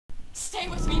okay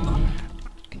with me,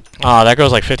 but... Aw, that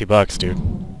goes like $50, dude.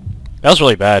 That was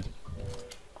really bad.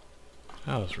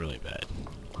 That was really bad.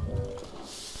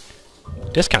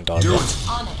 Discount dog. Do it.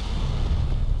 On it.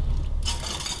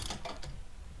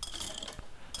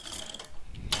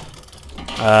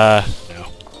 No.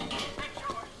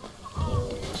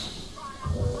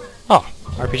 Oh,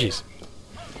 RPGs.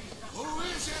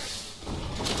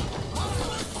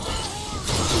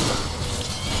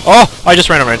 Oh, I just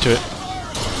ran over into it.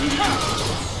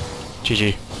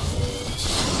 GG.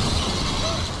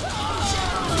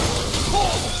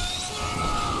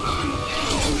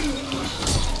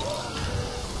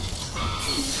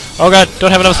 Oh god, don't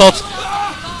have enough salts.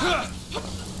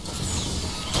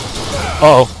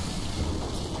 Uh-oh.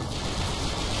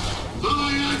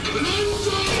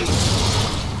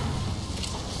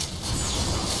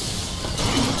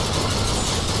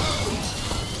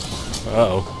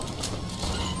 Uh-oh.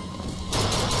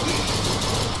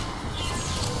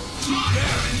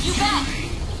 You bet.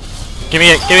 Give me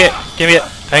it, give me it, give me it.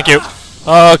 Thank you.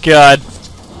 Oh god.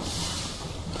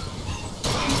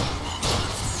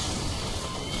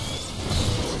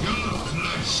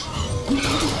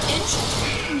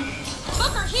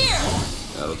 Booker here.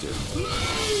 That'll do.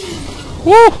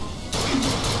 Woo!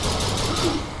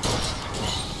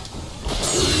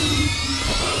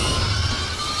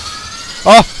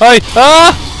 Oh, hey!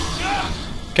 Ah!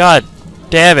 God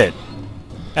damn it.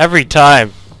 Every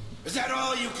time. Is that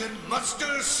all you can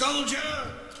muster, soldier?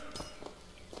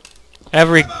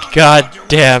 Every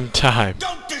goddamn time.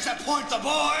 Don't disappoint the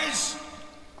boys!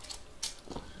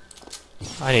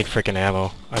 I need freaking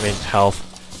ammo. I mean, health.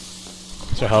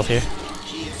 Is there health here?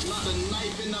 It's not a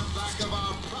knife in the back of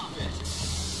our prophet.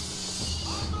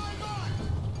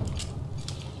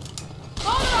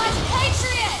 Polarized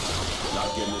Patriot. Not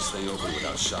getting this thing open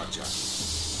without shock jock.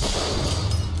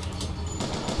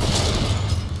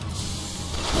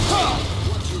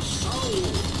 What you sow?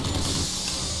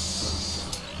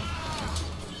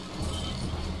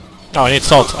 Oh, I need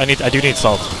salt. I do need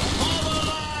salt.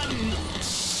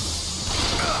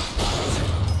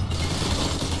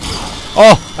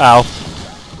 Oh! Ow.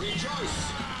 Rejoice,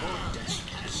 for death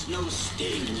has no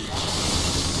sting.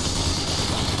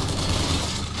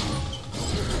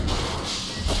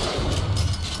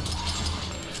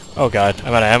 Oh god,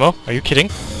 I'm out of ammo? Are you kidding?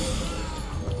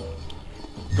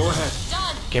 Go ahead.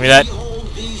 Done. Give me that.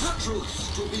 Behold these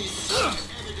truths to be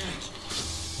self-evident.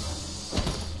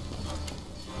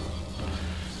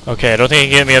 Okay, I don't think you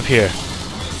can get me up here.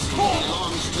 Mercy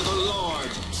belongs to the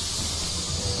Lord.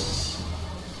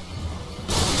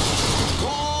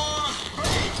 For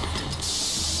faith,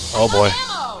 Oh boy.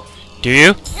 Ammo. Do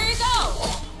you? Here you go.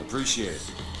 Appreciate it.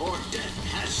 for death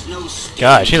has no sting.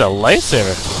 God, she's a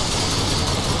lifesaver.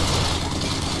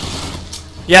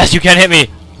 Yes, you can't hit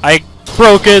me! I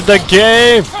broke the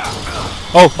game!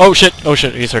 Oh, oh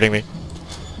shit, he's hurting me.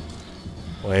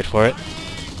 Wait for it.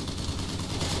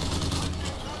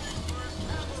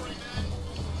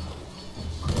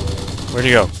 Where'd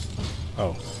he go?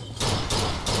 Oh.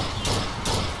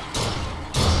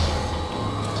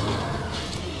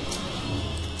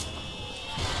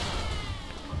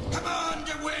 Come on,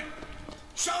 DeWitt!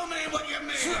 Show me what you're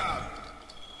made of!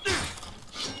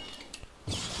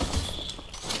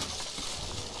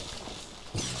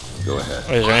 Go ahead.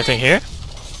 Wait, is there anything here?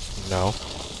 No.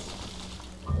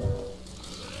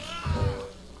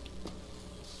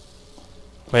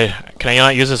 Wait, can I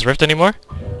not use this rift anymore?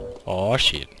 Oh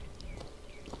shit.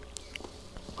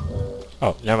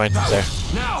 Oh, never mind, it's there.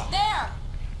 Now! There.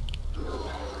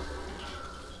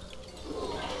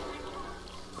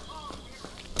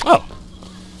 Oh!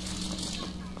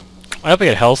 I hope I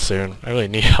get health soon. I really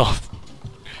need health.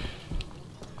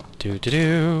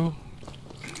 Do.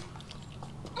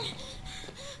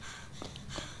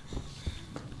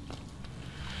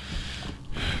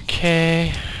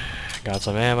 Okay, got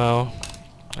some ammo.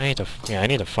 I need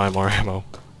to find more ammo.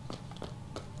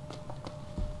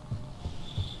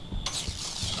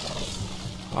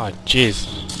 Oh, jeez.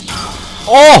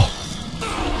 Oh!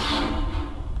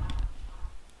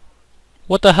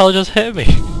 What the hell just hit me?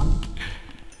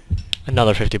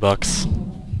 Another $50.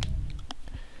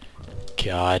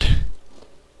 God.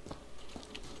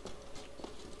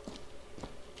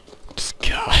 Just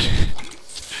God.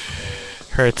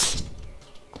 Hurts.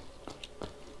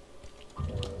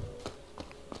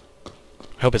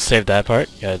 I hope it saved that part.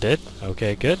 Yeah, it did.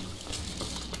 Okay, good.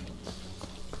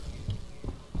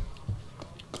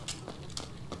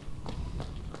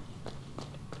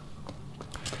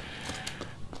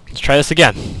 Let's try this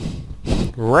again.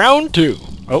 Round 2.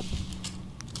 Oh.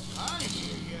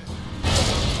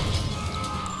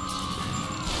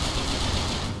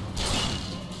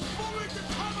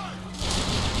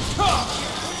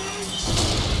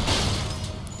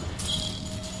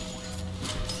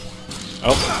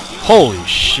 Oh, holy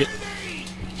shit.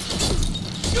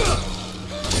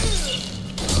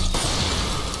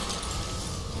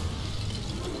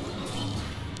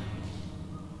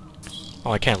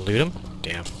 Oh, I can't loot him?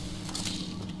 Damn.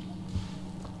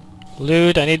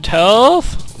 Loot, I need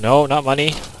health! No, not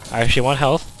money. I actually want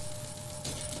health.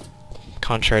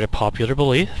 Contrary to popular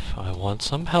belief, I want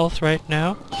some health right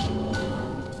now.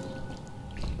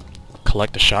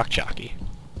 Collect a shock jockey.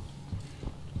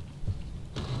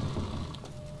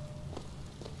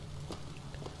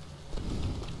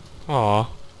 Aw.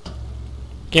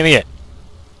 Give me it.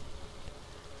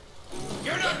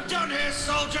 You're not done here,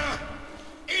 soldier!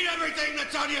 Eat everything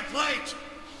that's on your plate!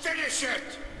 Finish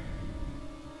it!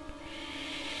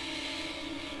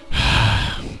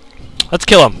 Let's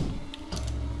kill him.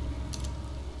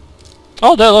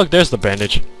 Oh, there, look, there's the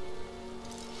bandage.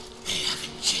 They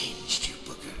haven't changed you,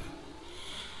 Booker.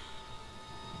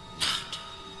 Not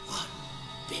one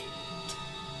bit.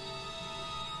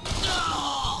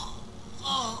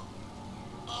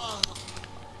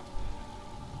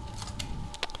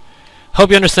 Hope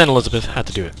you understand, Elizabeth. Had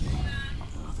to do it.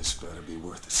 Oh, this better be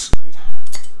worth it, Slate.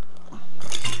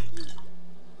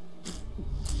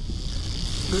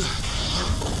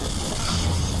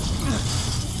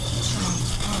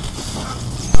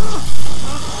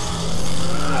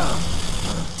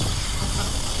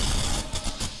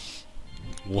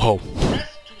 Whoa. Press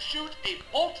to shoot a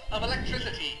bolt of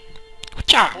electricity.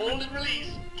 Cha! Hold and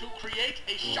release to create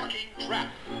a shocking trap.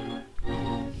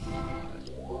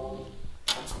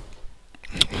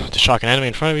 To shock an enemy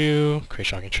in front of you, create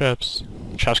shocking traps.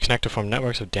 Traps connect to form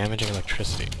networks of damaging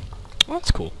electricity. Well,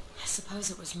 that's cool. I suppose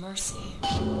it was mercy.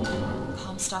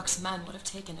 Comstock's men would have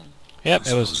taken him. Yep,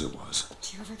 I it was. suppose it was.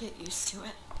 Do you ever get used to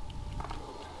it?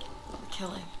 The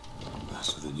killing.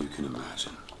 Faster than you can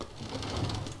imagine.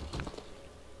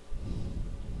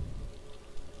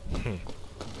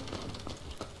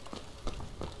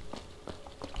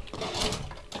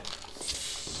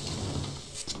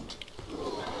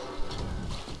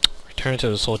 Return to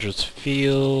the soldier's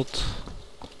field.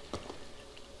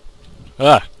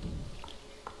 Ah!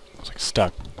 It's like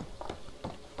stuck.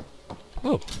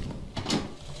 Oh.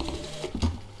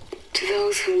 To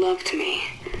those who loved me,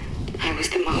 I was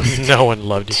the most No one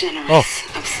loved you.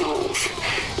 generous of souls.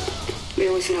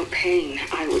 There was no pain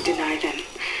I would deny them.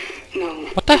 No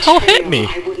What the hell hit me?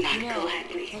 I would not You know,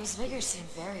 gladly. those vigors seem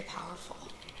very powerful.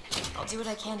 I'll do what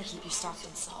I can to keep you stocked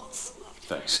in salts.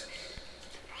 Thanks.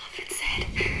 Prophet said,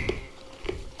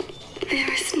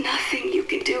 "There is nothing you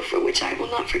can do for which I will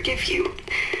not forgive you.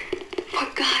 For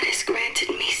God has granted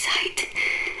me sight,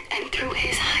 and through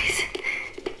his eyes,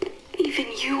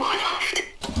 even you are loved."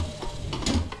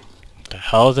 What the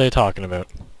hell are they talking about?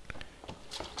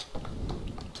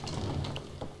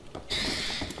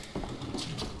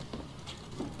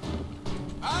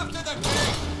 After the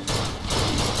king!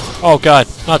 Oh god,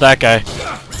 not that guy.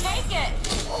 Take it!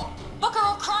 Booker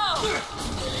or Crow!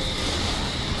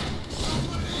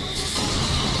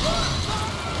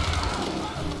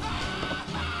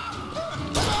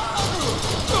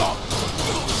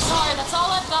 Sorry, that's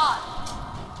all I've got.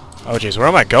 Oh jeez, where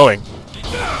am I going?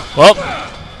 Well,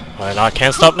 I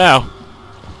can't stop now.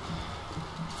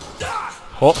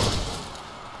 Oh,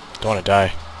 don't want to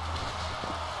die.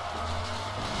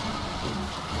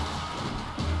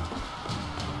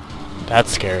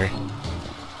 That's scary.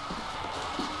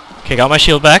 Okay, got my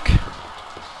shield back.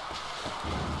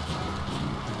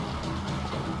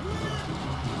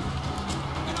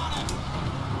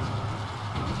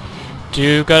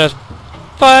 You gotta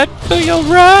fight for your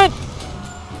right.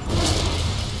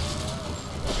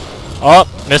 Oh,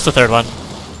 missed the third one.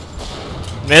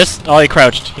 Missed. Oh, he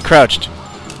crouched. He crouched.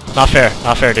 Not fair.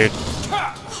 Not fair, dude.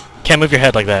 Can't move your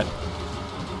head like that.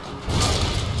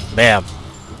 Bam.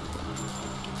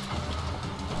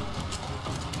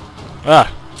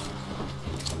 Ah.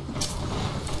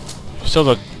 Still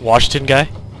the Washington guy?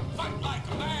 Fight like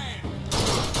a man!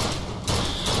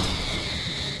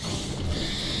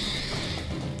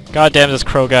 God damn this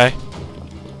crow guy.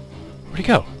 Where'd he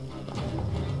go?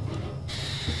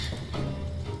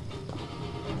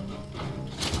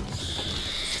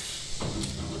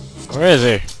 Where is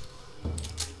he?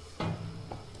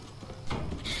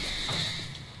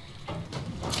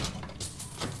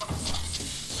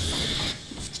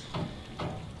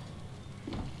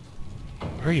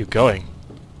 Where are you going?